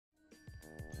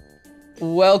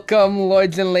Welcome,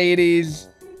 lords and ladies,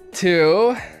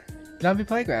 to Zombie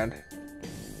Playground.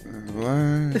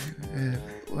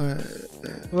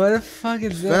 What the fuck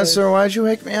is this? Spencer, why'd you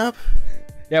wake me up?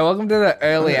 Yeah, welcome to the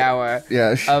early hour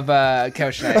of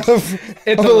Couch Nights.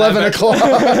 It's 11 o'clock.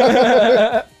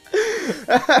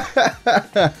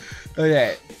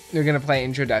 Okay, we're gonna play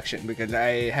Introduction because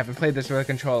I haven't played this with a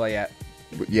controller yet.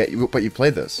 Yeah, but you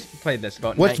played this. Played this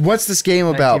about What's this game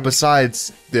about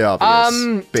besides the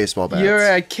obvious baseball bats? You're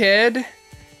a kid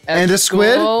and a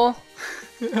squid.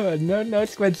 no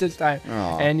squids this time.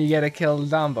 Aww. And you gotta kill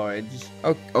zomboids.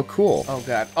 Oh, cool. Oh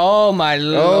god. Oh my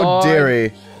lord. Oh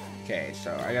dearie. Okay,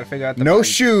 so I gotta figure out the no button.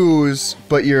 shoes,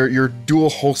 but you're dual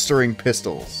holstering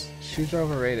pistols. Shoes are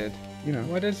overrated. You know.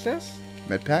 What is this?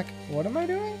 Medpack? What am I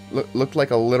doing? Looked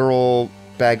like a literal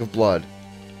bag of blood.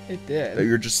 It did. That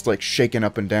you're just like shaking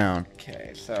up and down.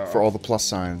 Okay, so for all the plus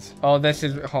signs. Oh, this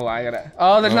is. Hold on, I gotta.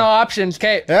 Oh, there's no options,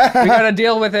 Kate. We gotta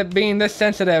deal with it being this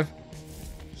sensitive.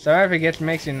 Sorry if it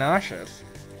makes you nauseous.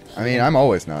 I mean, I'm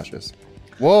always nauseous.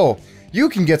 Whoa, you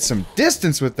can get some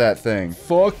distance with that thing.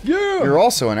 Fuck you! You're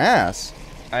also an ass.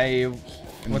 I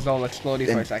was all exploding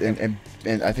for a second.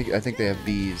 And I think they have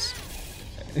bees.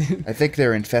 I think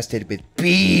they're infested with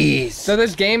bees. So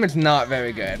this game is not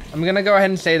very good. I'm gonna go ahead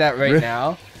and say that right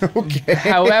now. Okay.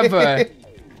 However,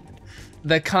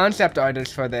 the concept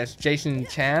artist for this, Jason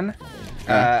Chan,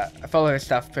 I follow his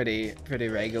stuff pretty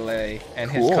regularly,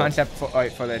 and his concept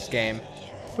art for this game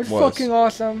was fucking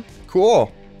awesome.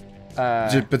 Cool.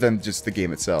 But then just the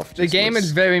game itself. The game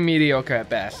is very mediocre at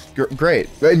best. Great.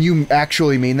 And you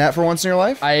actually mean that for once in your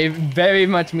life? I very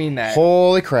much mean that.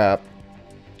 Holy crap.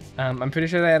 I'm pretty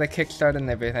sure they had a Kickstarter and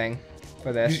everything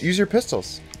for this. Use your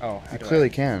pistols. Oh, you clearly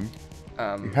can.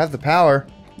 You have the power.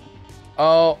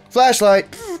 Oh. Flashlight.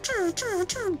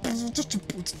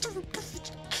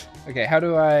 Okay, how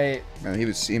do I... Man,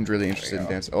 he seemed really interested in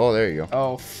dancing. Oh, there you go.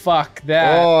 Oh, fuck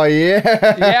that. Oh,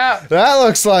 yeah. Yeah. That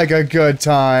looks like a good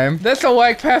time. This'll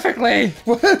work perfectly.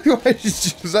 What?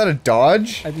 Was that a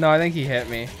dodge? No, I think he hit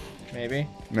me. Maybe.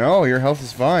 No, your health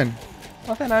is fine.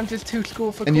 Well, then I'm just too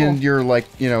cool for and cool. And you're like,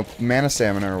 you know, mana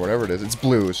stamina or whatever it is. It's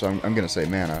blue, so I'm gonna say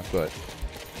mana, but...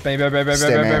 Bang, bang, bang, bang,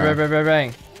 bang, bang, bang, bang,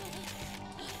 bang.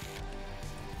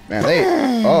 Man, they...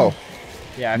 Oh.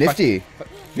 Yeah. Nifty.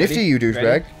 Nifty, you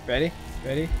douchebag. Ready?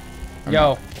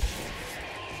 Yo.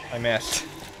 I missed.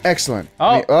 Excellent.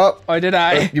 Oh. Or did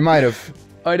I? You might have.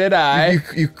 Or did I?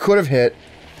 You could have hit.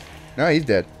 No, he's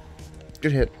dead.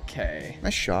 Good hit. Okay.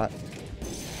 Nice shot.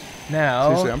 Now.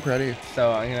 Seriously, I'm proud of you.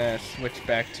 So I'm gonna switch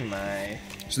back to my...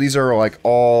 So these are like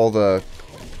all the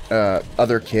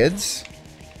other kids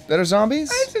that are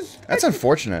zombies? That's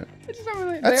unfortunate.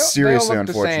 That's seriously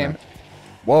unfortunate.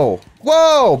 Whoa.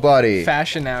 Whoa, buddy!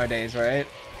 Fashion nowadays, right?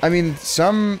 I mean,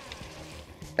 I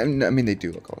mean, they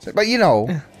do look all the same. But, you know...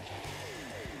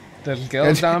 There's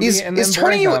girl zombie and then boy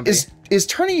zombie. Is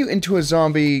turning you into a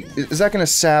zombie... Is that gonna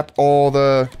sap all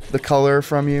the color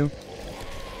from you?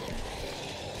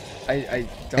 I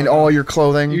don't and know. all your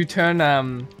clothing? You turn,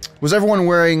 Was everyone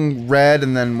wearing red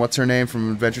and then what's her name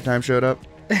from Adventure Time showed up?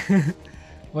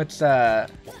 What's the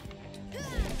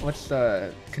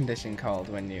condition called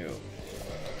when you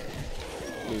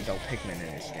lose all pigment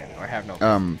in your skin or have no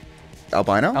pigment?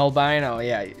 Albino? Albino,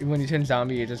 yeah. When you turn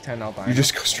zombie, you just turn albino. You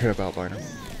just go straight up albino.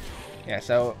 Yeah,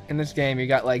 so in this game, you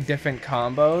got like different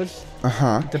combos.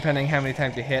 Depending how many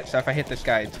times you hit. So if I hit this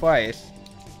guy twice,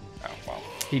 oh well,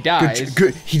 he dies.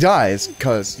 Good. He dies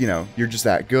because you know you're just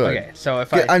that good. Okay, so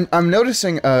if I'm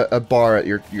noticing a bar at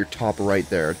your top right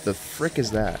there. The frick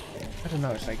is that? I don't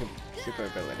know. It's like a super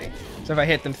ability. So if I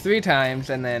hit them 3 times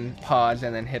and then pause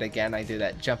and then hit again, I do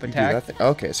that jump attack.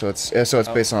 Okay, so it's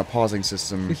based on a pausing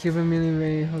system. If you have a melee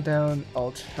ray, hold down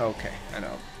Alt. Okay, I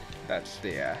know. That's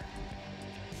the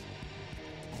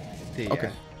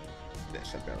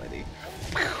this ability.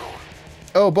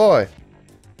 Oh boy.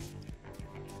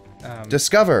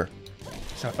 Discover.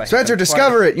 So if I Spencer,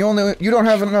 discover it. You don't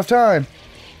have enough time.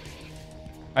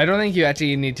 I don't think you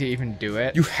actually need to even do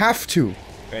it. You have to.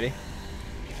 Ready?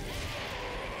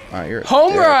 Alright, you're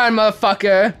home run,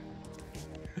 motherfucker!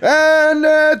 And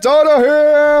it's out of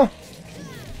here!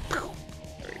 There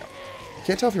we go.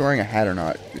 Can't tell if you're wearing a hat or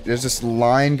not. There's this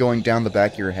line going down the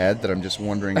back of your head that I'm just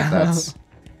wondering if that's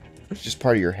just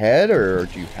part of your head or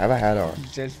do you have a hat on?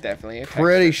 There's definitely a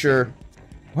pretty sure. Seam.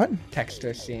 What?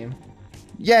 Texture seam.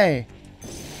 Yay!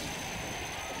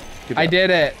 I did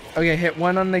it. Okay, hit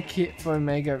 1 on the key for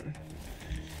mega.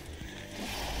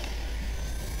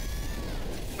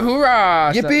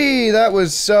 Hoorah! Yippee! That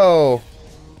was so...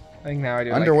 I think now I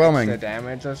do underwhelming. like extra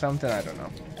damage or something. I don't know.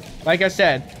 Like I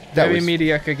said, very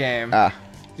mediocre game. Ah.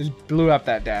 Just blew up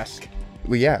that desk.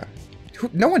 Well, yeah.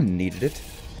 No one needed it.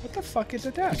 What the fuck is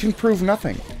it You that? can prove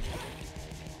nothing.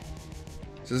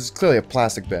 So this is clearly a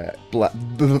plastic bat.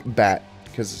 Bat.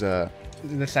 Because, The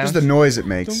sounds? just the noise it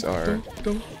makes are...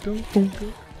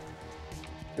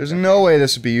 There's no way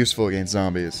this would be useful against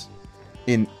zombies.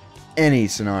 In any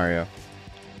scenario.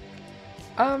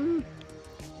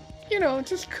 You know,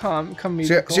 just come So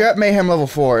musical. you're at Mayhem level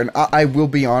 4, and I will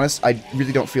be honest, I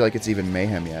really don't feel like it's even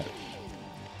Mayhem yet.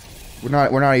 We're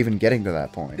not even getting to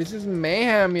that point. This is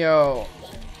mayhem, yo.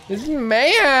 This is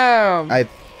mayhem.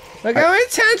 Look how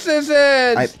intense this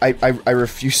is. I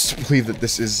refuse to believe that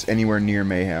this is anywhere near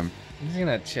Mayhem. I'm just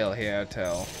gonna chill here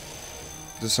till.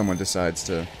 Just someone decides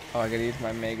to. Oh, I gotta use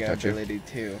my mega Touch it. ability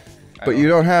too. But you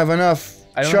don't have enough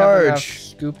I don't charge. have enough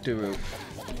scoop to root.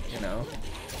 You know,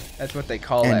 that's what they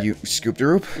call it. And you scoop the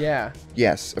roop? Yeah.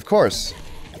 Yes, of course.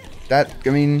 That, I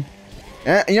mean,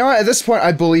 you know what? At this point,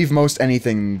 I believe most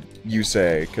anything you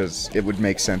say because it would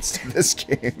make sense to this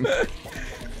game.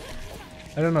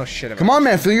 I don't know shit about. Come on,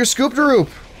 man, fill your scoop to roop.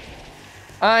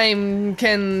 I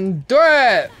can do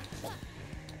it.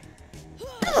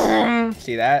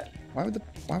 See that? Why would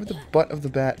the butt of the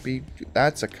bat be?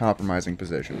 That's a compromising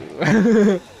position.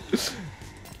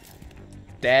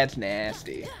 That's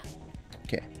nasty.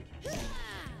 Okay.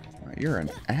 You're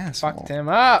an asshole. Fucked him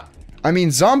up. I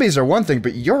mean, zombies are one thing,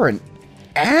 but you're an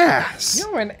ass.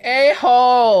 You're an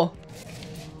a-hole.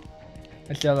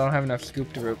 I still don't have enough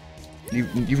scoop to root.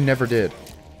 You never did.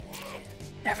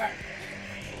 Never.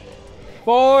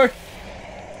 4.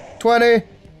 20.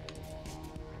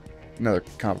 Another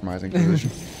compromising position.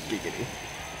 Giggity.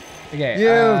 Okay.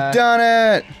 You've done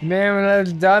it.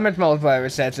 Minimum damage multiplier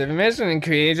resets if missed and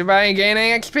increased by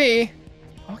gaining XP.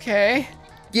 Okay.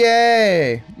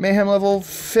 Yay! Mayhem level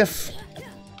 5th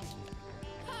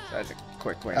That's a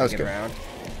quick way That to was get good. around.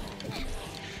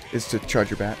 is to charge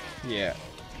your bat. Yeah.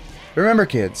 Remember,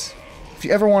 kids, if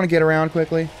you ever want to get around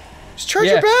quickly, just charge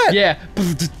your bat. Yeah.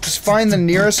 Just find the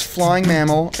nearest flying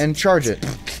mammal and charge it.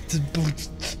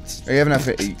 You have enough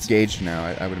gauged now,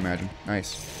 I would imagine.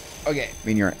 Nice. Okay. I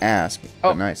mean, you're an ass,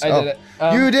 but nice. I did it.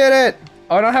 You did it!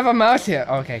 Oh, I don't have a mouse here.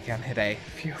 Okay, can't hit A.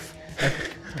 Phew. I'm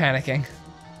panicking.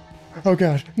 Oh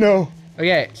god, no.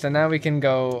 Okay, so now we can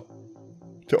go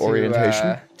To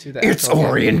orientation? to the It's actual game.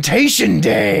 orientation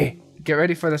day! Get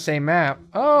ready for the same map.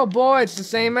 Oh boy, it's the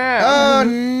same map. Oh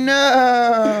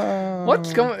no!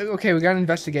 What's going? Okay, we gotta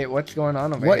investigate what's going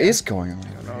on over What here. is going on?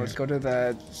 Oh, let's go to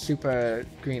the super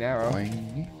green arrow.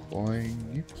 Boing,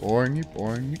 boing, boing,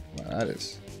 boing. Wow, that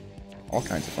is all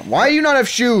kinds of fun. Why do you not have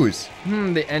shoes?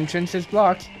 The entrance is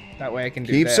blocked. That way I can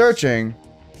do Keep this. searching.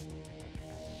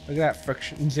 Look at that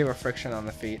friction, 0 friction on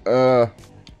the feet.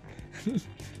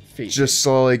 Feet Just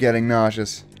slowly getting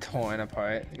nauseous. torn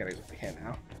apart. I gotta go here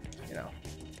now. You know,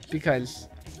 because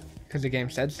the game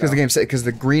said so. Because the game said, because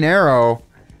the green arrow,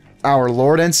 our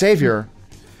Lord and Savior,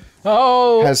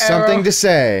 Oh, has arrow. something to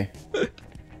say.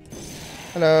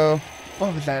 Hello.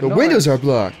 What was that The noise? windows are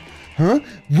blocked. Huh?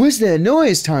 What's that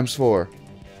noise times 4?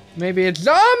 Maybe it's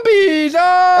zombies. Oh,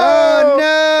 Oh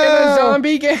no! In a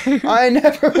zombie game. I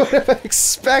never would have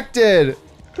expected.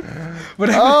 What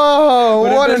if, Oh,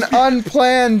 what if what an this-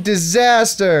 unplanned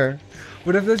disaster.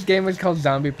 what if this game was called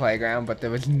Zombie Playground, but there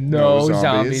was no No zombies.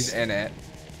 zombies in it?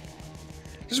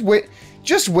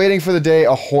 Just waiting for the day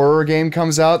a horror game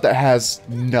comes out that has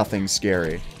nothing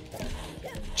scary.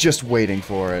 Just waiting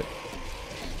for it.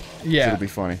 Yeah. It'll be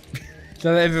funny.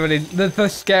 So that everybody, the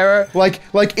scarer. Like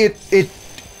it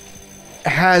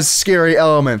has scary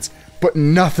elements, but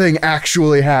nothing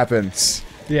actually happens.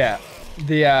 Yeah.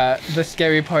 The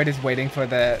scary part is waiting for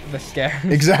the scare.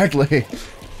 Exactly.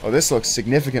 Oh, this looks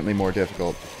significantly more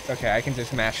difficult. Okay, I can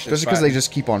just mash this. Just because they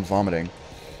just keep on vomiting.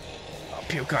 Oh,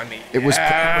 puke on me. It was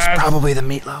probably the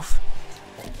meatloaf.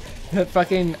 That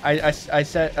fucking I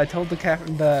told the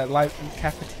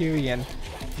cafeterian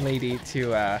lady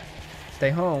to stay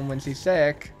home when she's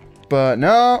sick. But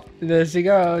no, There she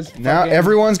goes. now Fucking-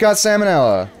 everyone's got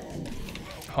salmonella.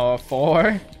 Oh,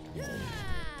 4.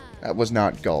 That was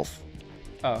not golf.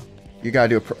 Oh. You gotta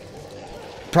do a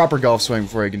proper golf swing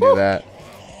before you can do that.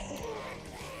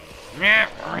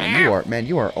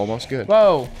 You are almost good.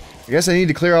 Whoa. I guess I need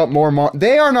to clear out more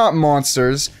they are not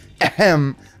monsters.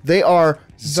 Ahem. They are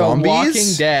zombies. The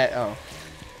Walking Dead. Oh.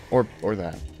 Or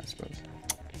that, I suppose.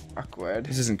 Awkward.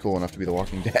 This isn't cool enough to be The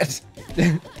Walking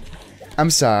Dead. I'm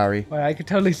sorry. Well, I could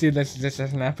totally see this just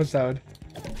as an episode.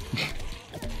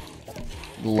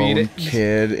 Lone it.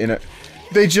 kid in a...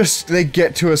 They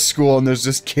get to a school and there's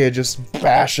this kid just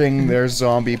bashing their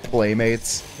zombie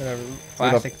playmates With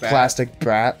a with a plastic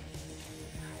bat.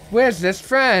 Where's this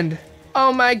friend?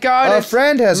 Oh my god, A it's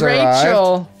friend has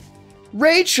Rachel. arrived.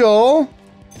 Rachel?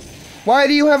 Why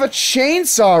do you have a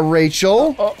chainsaw,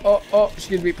 Rachel? Oh,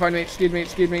 excuse me, pardon me, excuse me.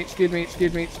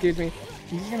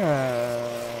 He's gonna...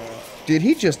 Did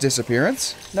he just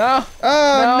disappearance? No!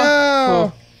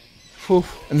 Oh, no!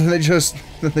 Oof. And then they just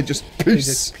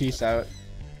peace out.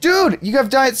 Dude, you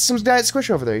have some diet squish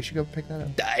over there. You should go pick that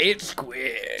up. Diet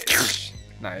squish.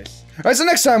 Nice. Alright, so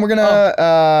next time we're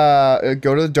gonna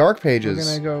go to the dark pages.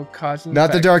 We're gonna go cause and Not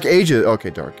effect. the dark ages.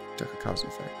 Okay, dark cause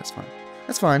and effect. That's fine.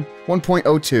 That's fine.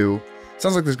 1.02.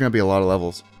 Sounds like there's gonna be a lot of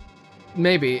levels.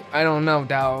 Maybe. I don't know,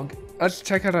 dog. Let's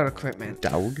check out our equipment.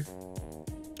 Dog?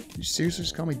 You seriously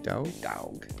just call me dog?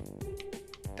 Dog.